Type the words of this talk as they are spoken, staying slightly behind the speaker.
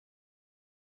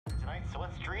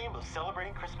dream of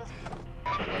celebrating Christmas?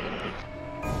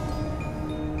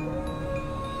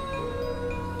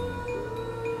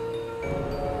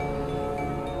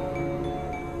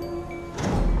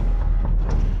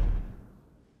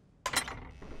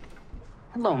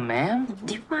 Hello, ma'am.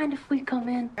 Do you mind if we come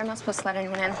in? I'm not supposed to let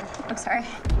anyone in. I'm sorry.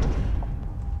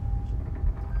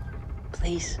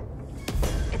 Please.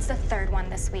 It's the third one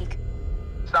this week.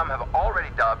 Some have already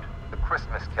dubbed the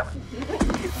Christmas killing.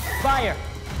 Fire.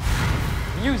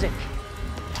 Music.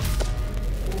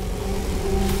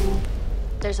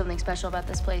 There's something special about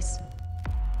this place.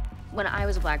 When I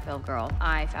was a black veil girl,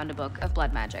 I found a book of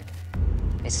blood magic.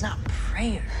 It's not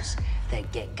prayers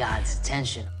that get God's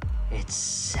attention. It's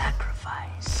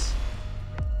sacrifice.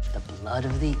 The blood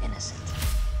of the innocent.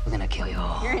 We're gonna kill you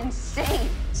all. You're insane.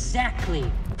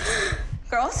 Exactly.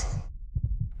 Girls,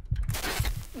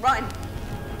 run.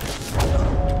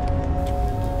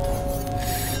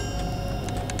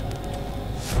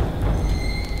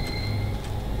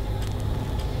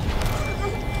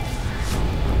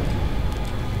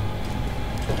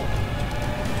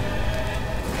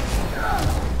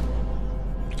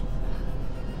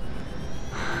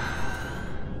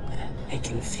 I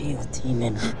can feel a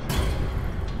demon.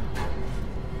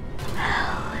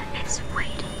 Hell is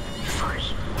waiting for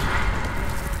you.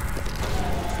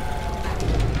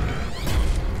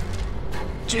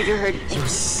 Judard, you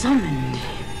summoned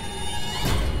him.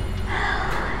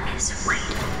 Hell is waiting.